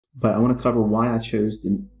But I want to cover why I chose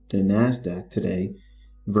the NASDAQ today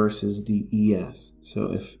versus the ES.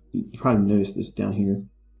 So if you probably noticed this down here,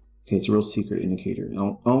 okay, it's a real secret indicator.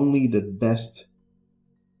 Only the best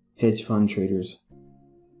hedge fund traders,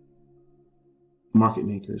 market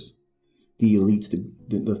makers, the elites,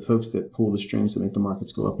 the folks that pull the strings that make the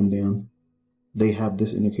markets go up and down, they have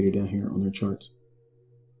this indicator down here on their charts.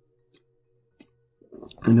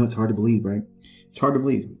 I know it's hard to believe, right? It's hard to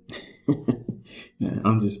believe. Yeah,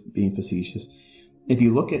 I'm just being facetious. If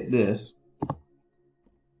you look at this,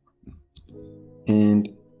 and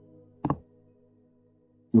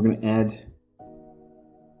we're going to add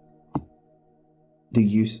the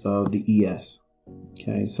use of the ES.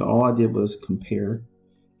 Okay, so all I did was compare.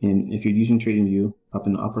 And if you're using TradingView, up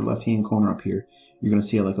in the upper left-hand corner up here, you're going to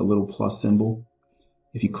see like a little plus symbol.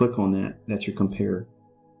 If you click on that, that's your compare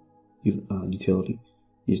utility.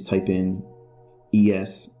 You just type in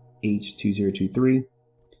ESH2023,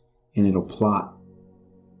 and it'll plot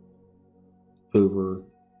over,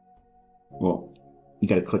 well, you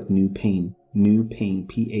got to click new pane,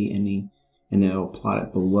 P-A-N-E, and then it'll plot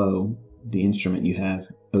it below the instrument you have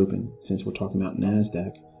open, since we're talking about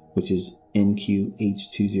NASDAQ, which is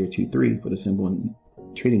NQH2023 for the symbol in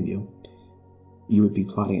TradingView. You would be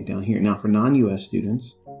plotting it down here. Now for non-US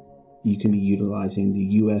students, you can be utilizing the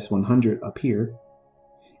US 100 up here,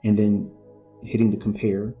 and then hitting the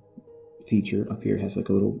compare feature up here. Has like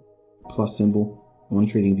a little plus symbol on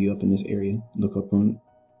TradingView up in this area. Look up on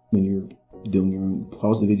when you're doing your own.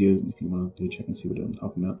 Pause the video if you want to go check and see what I'm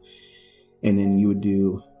talking about. And then you would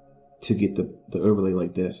do, to get the overlay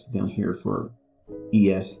like this down here for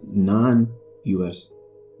ES non-US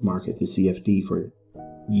market, the CFD for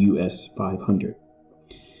US 500.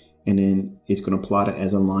 And then it's going to plot it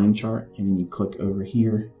as a line chart, and then you click over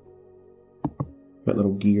here, that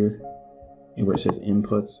little gear, and where it says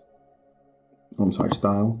inputs,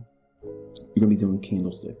 style, you're going to be doing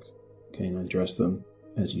candlesticks. Okay, and I address them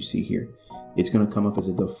as you see here. It's going to come up as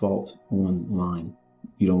a default on line.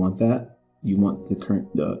 You don't want that. You want the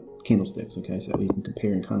candlesticks, okay, so that we can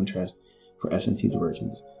compare and contrast for S&T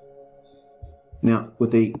divergence. Now,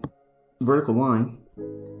 with a vertical line,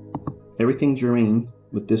 everything germane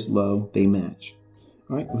with this low, they match.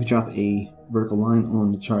 All right, if we drop a vertical line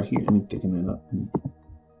on the chart here, let me thicken that up and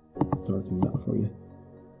darken it up for you.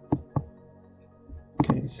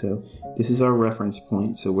 Okay, so this is our reference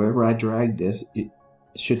point. So wherever I drag this, it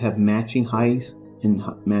should have matching highs and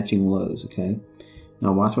matching lows, okay?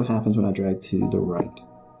 Now watch what happens when I drag to the right,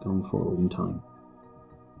 going forward in time.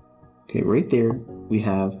 Okay, right there, we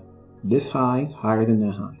have this high higher than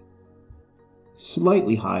that high.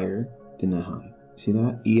 Slightly higher than that high. See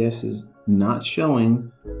that? ES is not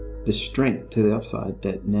showing the strength to the upside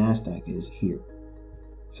that NASDAQ is here.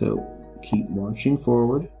 So keep marching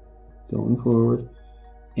forward, going forward,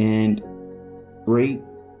 and right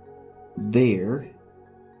there,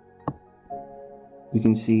 we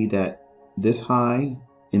can see that this high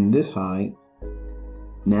and this high,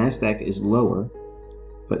 NASDAQ is lower,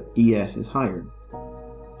 but ES is higher.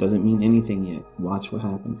 Doesn't mean anything yet. Watch what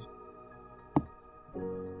happens.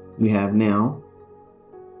 We have now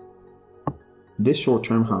this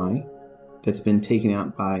short-term high that's been taken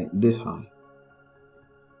out by this high.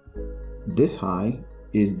 This high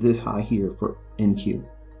is this high here for NQ.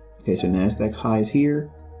 Okay, so NASDAQ's high is here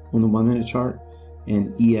on the 1 minute chart,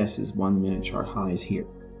 and ES's 1 minute chart high is here.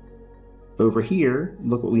 Over here,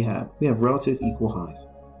 look what we have. We have relative equal highs.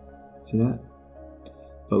 See that?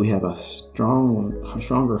 But we have a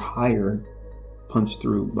stronger, higher punch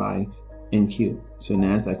through by NQ. So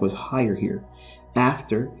NASDAQ was higher here.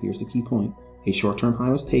 After, here's the key point, a short-term high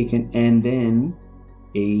was taken, and then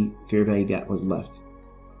a fair value gap was left.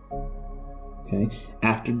 Okay,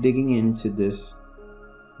 after digging into this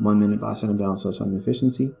 1 minute buy side and balance side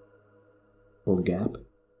efficiency or gap,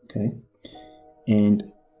 okay, and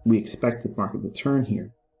we expect the market to turn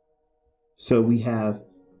here. So we have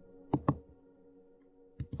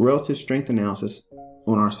relative strength analysis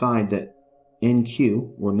on our side that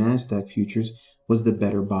NQ or NASDAQ futures was the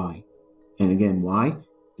better buy. And again, why?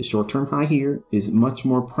 The short-term high here is much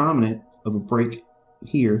more prominent of a break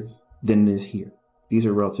here than it is here. These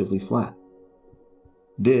are relatively flat.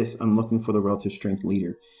 This, I'm looking for the relative strength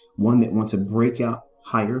leader, one that wants to break out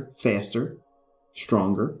higher, faster,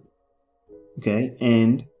 stronger, okay?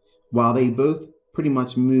 And while they both pretty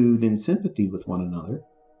much moved in sympathy with one another,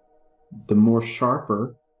 the more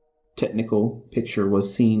sharper technical picture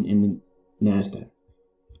was seen in the NASDAQ.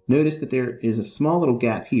 Notice that there is a small little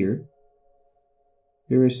gap here,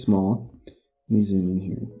 very small. Let me zoom in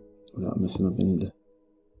here without messing up any of the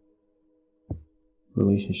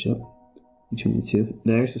relationship. between the two.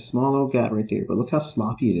 There's a small little gap right there, but look how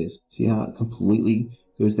sloppy it is. See how it completely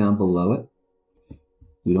goes down below it?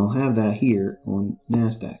 We don't have that here on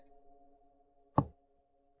NASDAQ.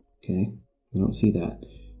 Okay, we don't see that.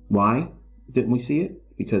 Why didn't we see it?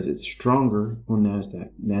 Because it's stronger on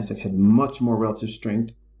NASDAQ. NASDAQ had much more relative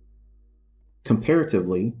strength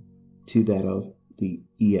comparatively to that of the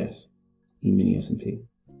E-mini S&P.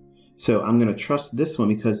 So I'm going to trust this one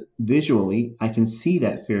because visually I can see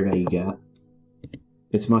that fair value gap.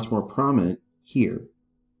 It's much more prominent here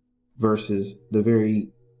versus the very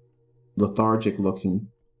lethargic looking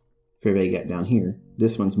fair value gap down here.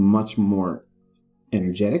 This one's much more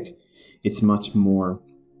energetic. It's much more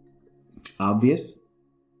obvious.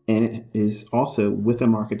 And it is also with a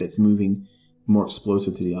market that's moving more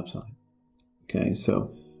explosive to the upside. Okay,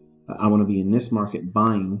 so I want to be in this market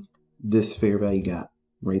buying this fair value gap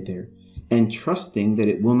right there and trusting that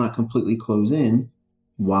it will not completely close in.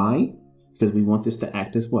 Why? Because we want this to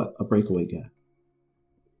act as what? A breakaway gap.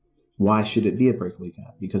 Why should it be a breakaway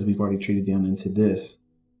gap? Because we've already traded down into this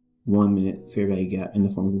 1 minute fair value gap in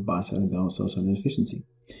the form of a buy side imbalance, sell side inefficiency.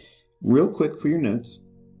 Real quick for your notes,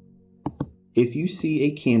 if you see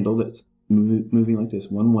a candle that's moving like this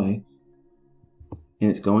one way and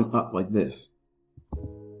it's going up like this,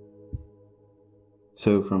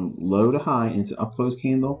 so from low to high, and it's an up close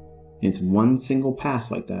candle, and it's one single pass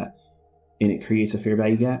like that, and it creates a fair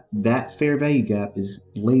value gap, that fair value gap is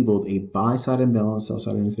labeled a buy side imbalance, sell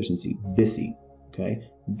side inefficiency, BISI, okay,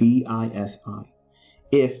 B-I-S-I.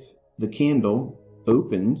 If the candle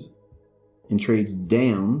opens and trades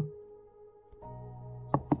down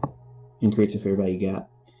and creates a fair value gap,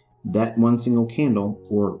 that one single candle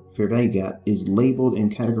or fair value gap is labeled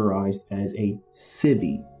and categorized as a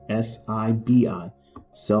SIBI, S-I-B-I,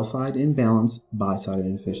 sell side imbalance, buy side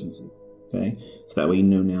inefficiency. Okay, so that way you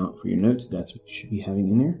know now for your notes, that's what you should be having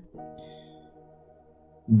in there.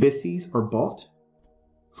 BISIs are bought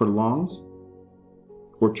for longs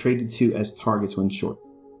or traded to as targets when short.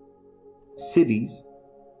 SIBIs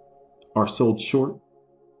are sold short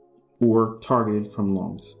or targeted from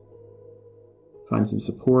longs. Find some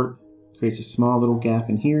support, creates a small little gap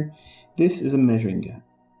in here. This is a measuring gap.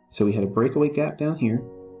 So we had a breakaway gap down here,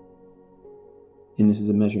 and this is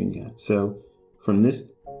a measuring gap. So from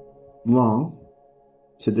this long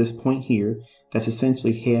to this point here, that's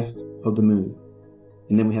essentially half of the move.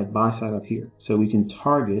 And then we have buy side up here. So we can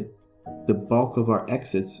target the bulk of our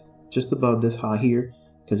exits just above this high here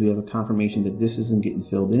because we have a confirmation that this isn't getting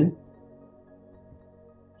filled in.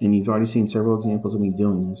 And you've already seen several examples of me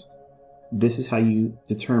doing this. This is how you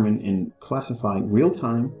determine and classify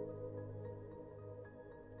real-time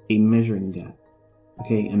a measuring gap.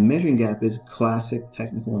 Okay, a measuring gap is classic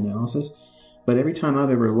technical analysis, but every time I've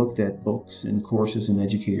ever looked at books and courses and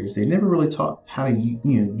educators, they never really taught how to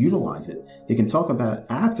utilize it. They can talk about it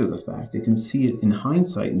after the fact. They can see it in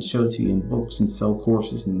hindsight and show it to you in books and sell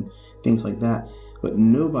courses and things like that. But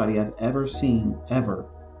nobody I've ever seen ever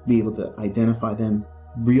be able to identify them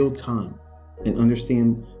real time and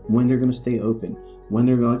understand when they're going to stay open, when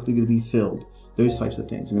they're likely going to be filled, those types of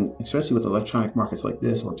things. And especially with electronic markets like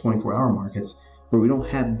this or 24-hour markets, where we don't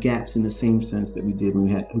have gaps in the same sense that we did when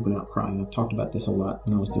we had open outcry. And I've talked about this a lot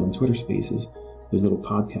when I was doing Twitter spaces, those little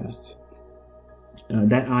podcasts.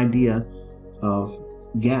 That idea of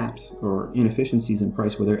gaps or inefficiencies in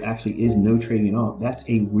price where there actually is no trading at all, that's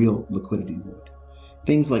a real liquidity void.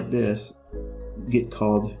 Things like this get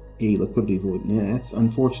called a liquidity void. And that's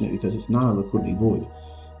unfortunate because it's not a liquidity void.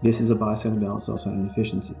 This is a buy side imbalance, sell side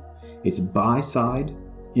inefficiency. It's buy side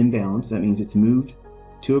imbalance. That means it's moved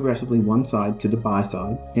too aggressively one side to the buy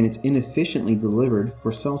side, and it's inefficiently delivered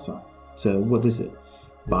for sell side. So what is it?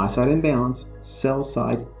 Buy side imbalance, sell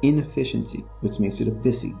side inefficiency, which makes it a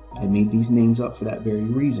BISI. I made these names up for that very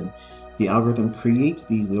reason. The algorithm creates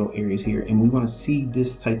these little areas here, and we want to see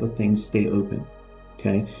this type of thing stay open.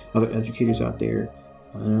 Okay, other educators out there,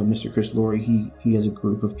 I know Mr. Chris Laurie, he has a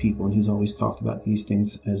group of people, and he's always talked about these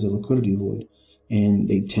things as a liquidity void, and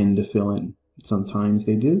they tend to fill in. Sometimes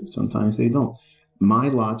they do, sometimes they don't. My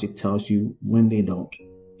logic tells you when they don't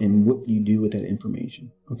and what you do with that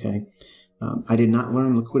information. Okay, I did not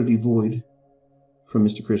learn liquidity void from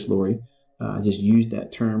Mr. Chris Laurie. I just used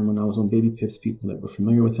that term when I was on Baby Pips. People that were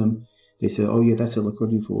familiar with him, they said, "Oh yeah, that's a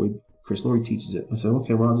liquidity void. Chris Laurie teaches it." I said,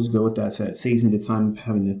 "Okay, well I'll just go with that." So it saves me the time of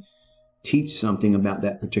having to teach something about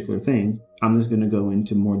that particular thing. I'm just going to go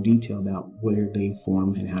into more detail about where they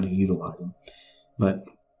form and how to utilize them. But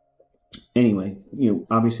anyway,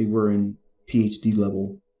 obviously we're in PhD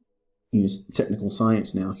level, technical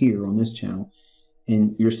science now here on this channel,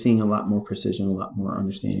 and you're seeing a lot more precision, a lot more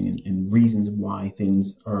understanding, and reasons why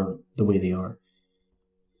things are the way they are.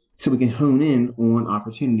 So we can hone in on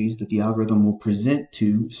opportunities that the algorithm will present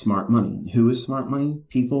to smart money. Who is smart money?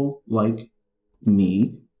 People like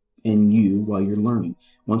me and you while you're learning.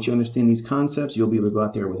 Once you understand these concepts, you'll be able to go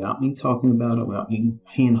out there without me talking about it, without me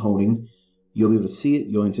hand holding. You'll be able to see it,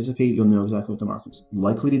 you'll anticipate, you'll know exactly what the market's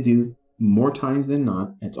likely to do more times than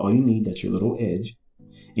not. That's all you need. That's your little edge.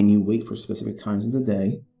 And you wait for specific times of the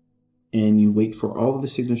day, and you wait for all of the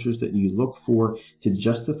signatures that you look for to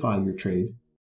justify your trade.